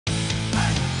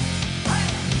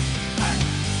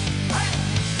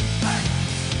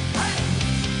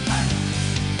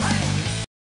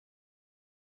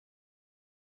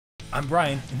I'm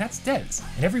Brian, and that's Dez.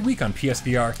 And every week on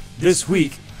PSVR, this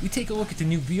week, we take a look at the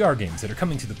new VR games that are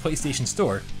coming to the PlayStation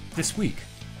Store this week.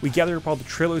 We gather up all the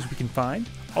trailers we can find,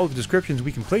 all the descriptions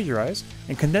we can plagiarize,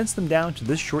 and condense them down to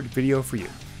this short video for you.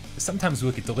 Sometimes we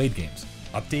look at delayed games,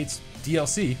 updates,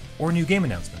 DLC, or new game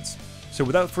announcements. So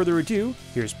without further ado,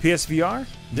 here's PSVR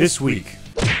this week.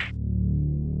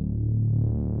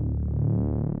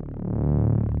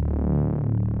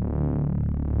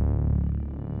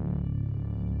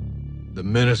 The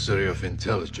Ministry of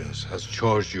Intelligence has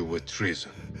charged you with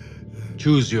treason.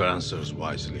 Choose your answers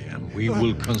wisely, and we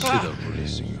will consider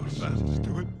releasing your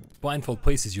family. Blindfold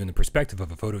places you in the perspective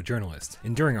of a photojournalist,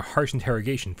 enduring a harsh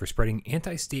interrogation for spreading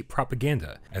anti-state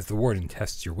propaganda as the warden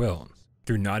tests your will.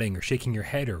 Through nodding or shaking your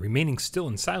head or remaining still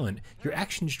and silent, your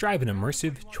actions drive an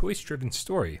immersive, choice-driven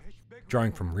story.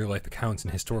 Drawing from real-life accounts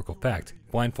and historical fact,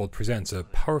 Blindfold presents a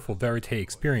powerful verite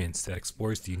experience that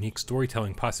explores the unique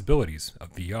storytelling possibilities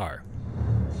of VR.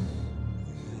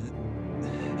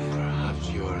 Perhaps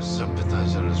you are a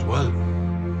sympathizer as well.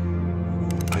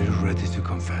 Are you ready to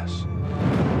confess?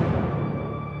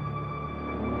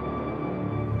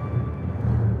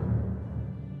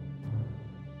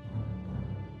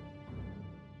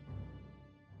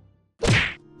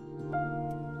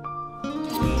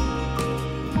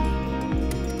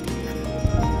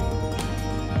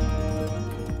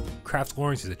 Kraft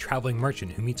Lawrence is a traveling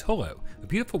merchant who meets Holo, a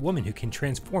beautiful woman who can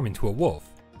transform into a wolf.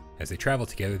 As they travel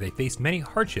together, they face many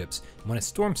hardships, and when a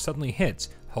storm suddenly hits,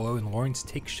 Holo and Lawrence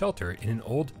take shelter in an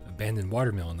old, abandoned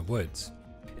watermill in the woods.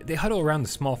 They huddle around the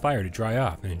small fire to dry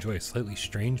off and enjoy a slightly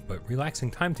strange but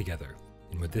relaxing time together.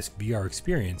 And with this VR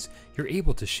experience, you're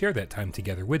able to share that time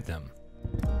together with them.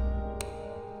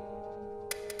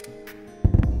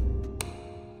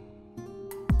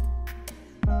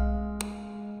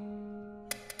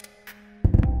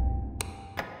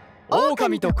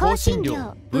 Audicaと香辛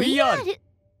料 VR。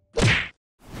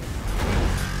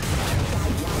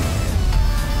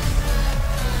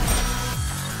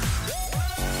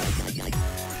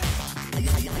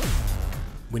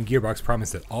 When Gearbox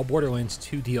promised that all Borderlands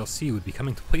 2 DLC would be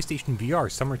coming to PlayStation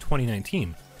VR summer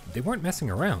 2019, they weren't messing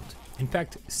around. In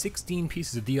fact, 16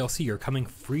 pieces of DLC are coming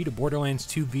free to Borderlands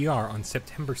 2 VR on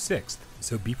September 6th,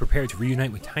 so be prepared to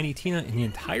reunite with Tiny Tina and the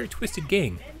entire Twisted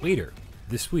gang later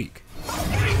this week.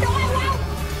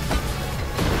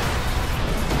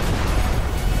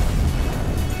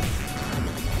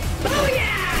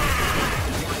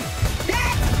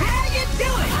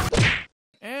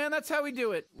 And that's how we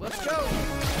do it. Let's go.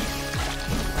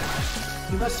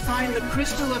 You must find the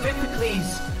Crystal of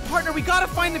Ithacles. Partner, we gotta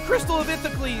find the Crystal of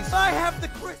Ithacles. I have the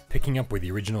crystal. Picking up where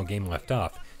the original game left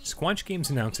off, Squanch Games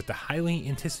announced that the highly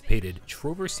anticipated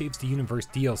Trover Saves the Universe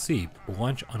DLC will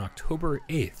launch on October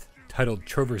 8th. Titled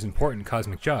Trover's Important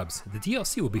Cosmic Jobs, the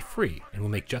DLC will be free and will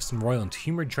make Justin Roiland's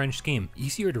humor-drenched game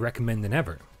easier to recommend than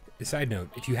ever. A side note,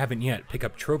 if you haven't yet, pick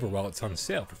up Trover while it's on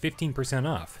sale for 15%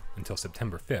 off until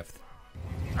September 5th.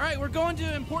 All right, we're going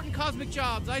to Important Cosmic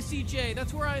Jobs, ICJ.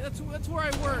 That's where I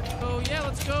work. So yeah,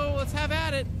 let's go. Let's have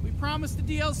at it. We promised the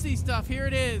DLC stuff. Here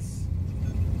it is.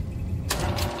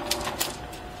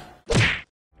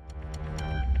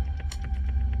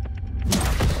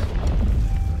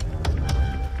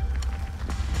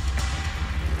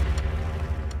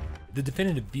 The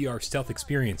definitive VR stealth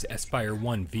experience Espire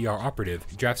 1 VR Operative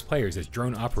drafts players as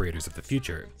drone operators of the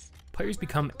future. Players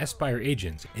become Espire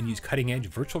agents and use cutting-edge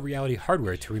virtual reality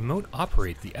hardware to remote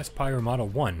operate the Espire Model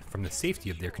 1 from the safety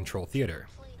of their control theater.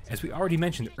 As we already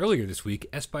mentioned earlier this week,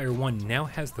 Espire 1 now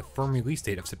has the firm release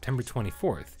date of September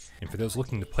 24th, and for those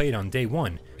looking to play it on day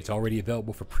one, it's already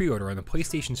available for pre-order on the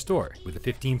PlayStation Store with a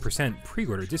 15%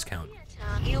 pre-order discount.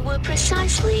 You will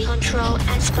precisely control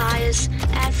Espire's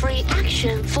every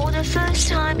action for the first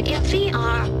time in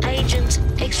VR. Agents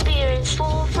experience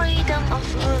full freedom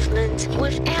of movement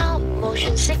without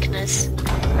motion sickness.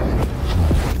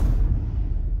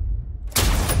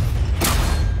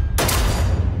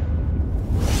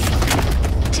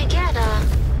 Together,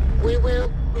 we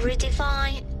will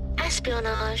redefine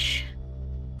espionage.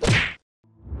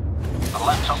 The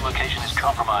laptop location is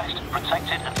compromised. Protect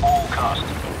it at all costs.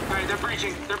 Alright, they're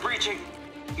breaching. They're breaching.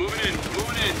 Moving in.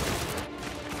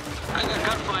 I got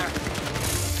gunfire.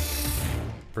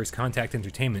 First Contact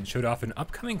Entertainment showed off an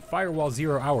upcoming Firewall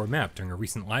 0 Hour map during a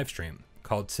recent livestream.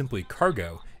 Called simply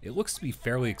Cargo, it looks to be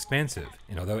fairly expansive,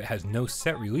 and although it has no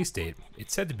set release date,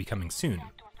 it's said to be coming soon.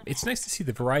 It's nice to see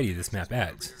the variety this map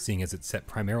adds, seeing as it's set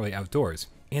primarily outdoors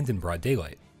and in broad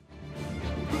daylight.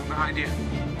 Behind you.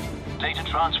 Data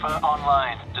transfer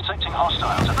online. Detecting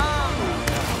hostiles.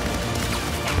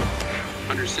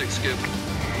 Under 6, Skip.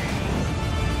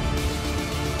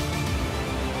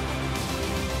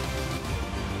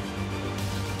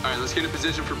 Alright, let's get in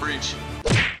position for breach.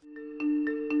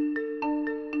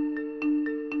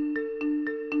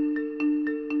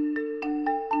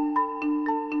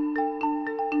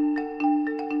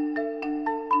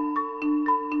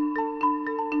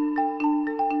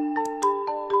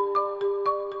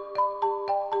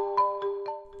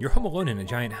 You're home alone in a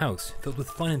giant house, filled with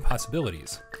fun and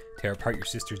possibilities. Tear apart your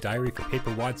sister's diary for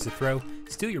paper wads to throw,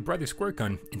 steal your brother's squirt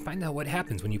gun, and find out what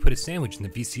happens when you put a sandwich in the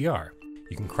VCR.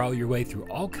 You can crawl your way through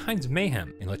all kinds of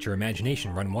mayhem and let your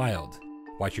imagination run wild.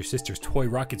 Watch your sister's toy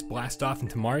rockets blast off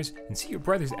into Mars, and see your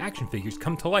brother's action figures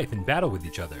come to life and battle with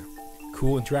each other.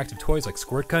 Cool interactive toys like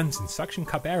squirt guns and suction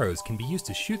cup arrows can be used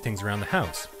to shoot things around the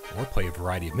house, or play a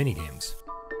variety of minigames.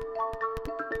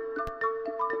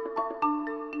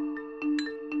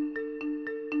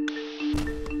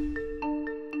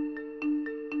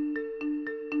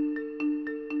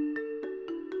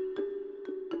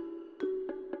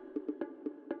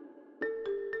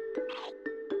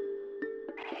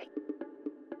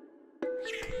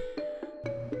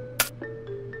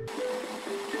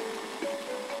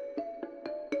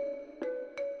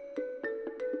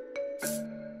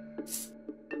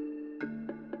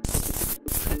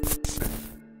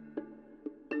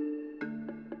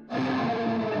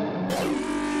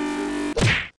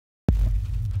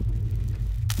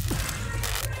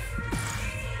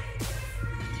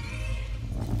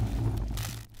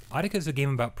 Audica is a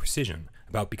game about precision,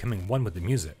 about becoming one with the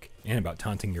music, and about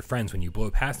taunting your friends when you blow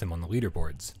past them on the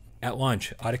leaderboards. At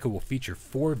launch, Audica will feature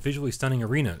 4 visually stunning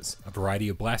arenas, a variety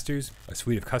of blasters, a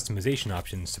suite of customization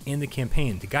options, and a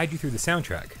campaign to guide you through the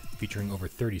soundtrack, featuring over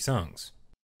 30 songs.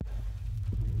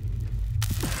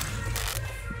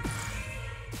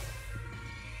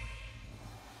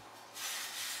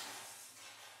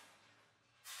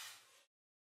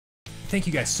 Thank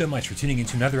you guys so much for tuning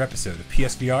into another episode of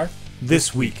PSVR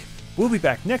This week. We'll be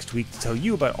back next week to tell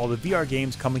you about all the VR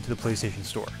games coming to the PlayStation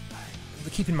Store.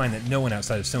 But keep in mind that no one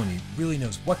outside of Sony really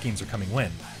knows what games are coming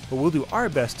when. But we'll do our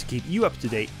best to keep you up to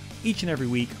date each and every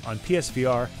week on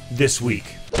PSVR This Week.